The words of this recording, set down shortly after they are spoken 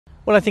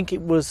Well, I think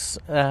it was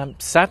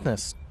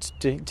sadness,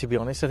 to be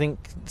honest. I think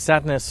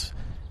sadness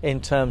in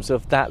terms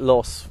of that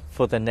loss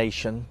for the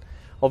nation.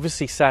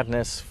 Obviously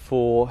sadness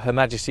for Her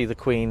Majesty the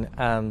Queen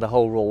and the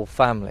whole royal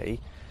family.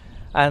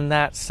 And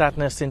that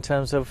sadness in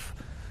terms of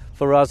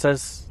for us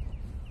as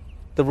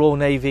the Royal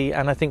Navy,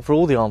 and I think for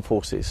all the armed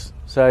forces.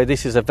 So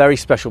this is a very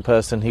special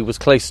person who was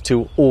close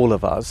to all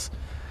of us,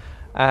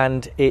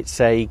 and it's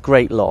a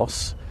great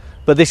loss.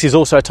 But this is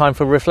also a time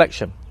for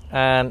reflection,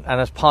 and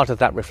as part of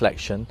that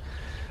reflection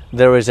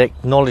there is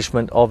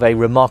acknowledgement of a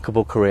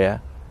remarkable career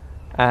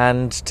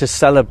and to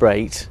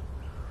celebrate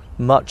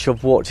much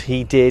of what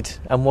he did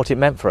and what it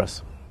meant for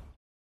us.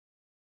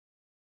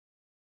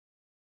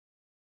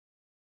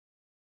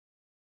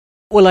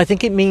 Well, I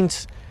think it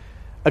means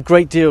a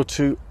great deal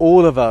to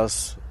all of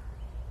us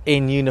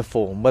in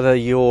uniform, whether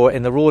you're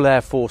in the Royal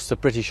Air Force, the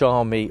British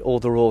Army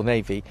or the Royal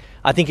Navy.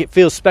 I think it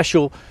feels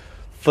special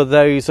for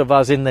those of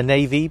us in the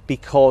Navy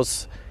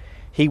because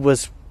he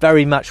was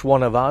very much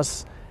one of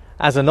us.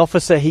 As an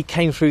officer, he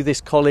came through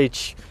this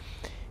college,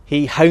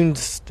 he honed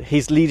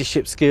his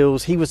leadership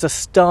skills, he was a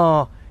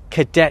star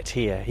cadet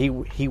here.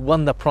 He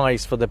won the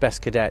prize for the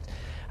best cadet.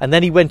 And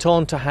then he went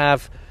on to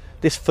have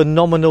this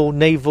phenomenal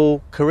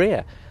naval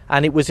career.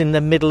 And it was in the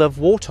middle of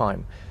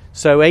wartime.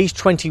 So age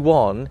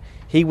 21,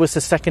 he was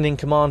the second in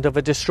command of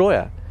a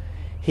destroyer.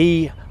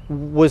 He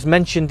was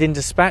mentioned in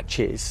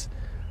dispatches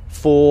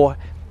for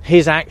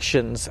his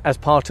actions as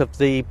part of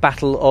the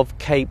Battle of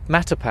Cape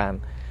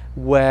Matapan,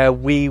 where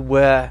we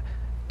were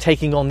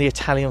taking on the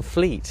Italian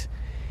fleet.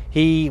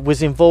 He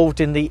was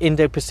involved in the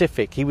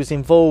Indo-Pacific. He was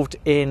involved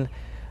in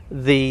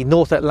the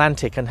North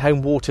Atlantic and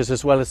home waters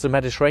as well as the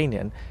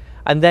Mediterranean.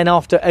 And then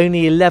after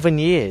only 11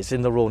 years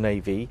in the Royal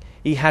Navy,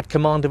 he had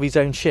command of his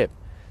own ship.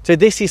 So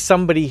this is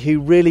somebody who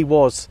really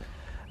was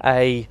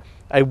a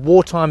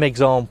wartime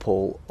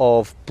example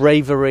of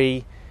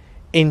bravery,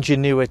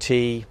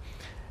 ingenuity,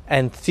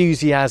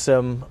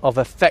 enthusiasm, of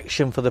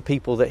affection for the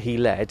people that he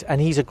led.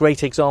 And he's a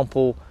great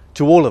example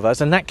to all of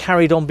us. And that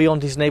carried on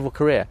beyond his naval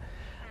career.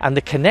 And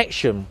the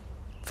connection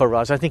for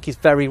us, I think, is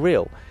very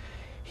real.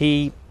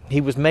 He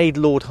was made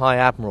Lord High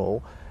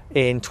Admiral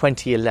in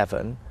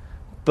 2011.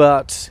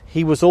 But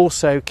he was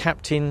also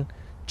Captain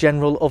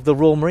General of the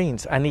Royal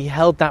Marines, and he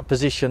held that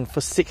position for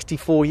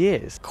 64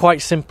 years.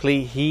 Quite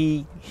simply,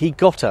 he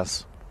got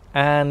us,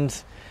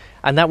 and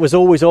that was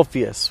always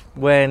obvious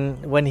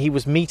when he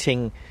was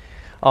meeting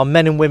our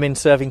men and women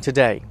serving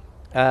today.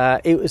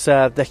 It was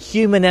the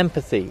human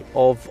empathy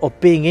of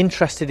being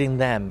interested in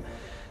them,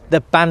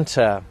 the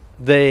banter,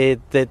 the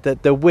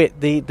wit,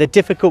 the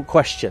difficult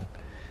question.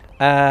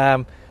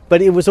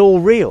 But it was all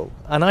real,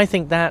 and I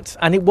think that,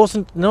 and it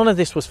wasn't, none of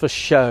this was for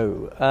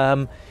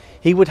show.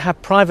 He would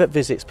have private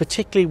visits,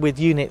 particularly with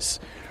units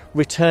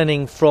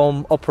returning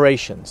from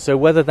operations. So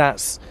whether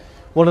that's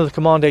one of the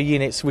commando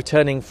units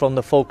returning from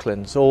the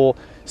Falklands, or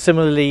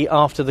similarly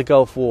after the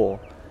Gulf War.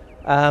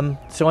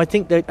 So I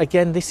think that,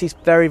 again, this is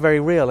very,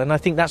 very real, and I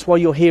think that's why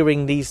you're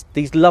hearing these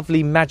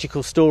lovely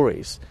magical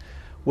stories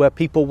where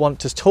people want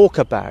to talk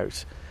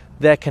about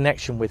their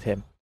connection with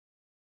him.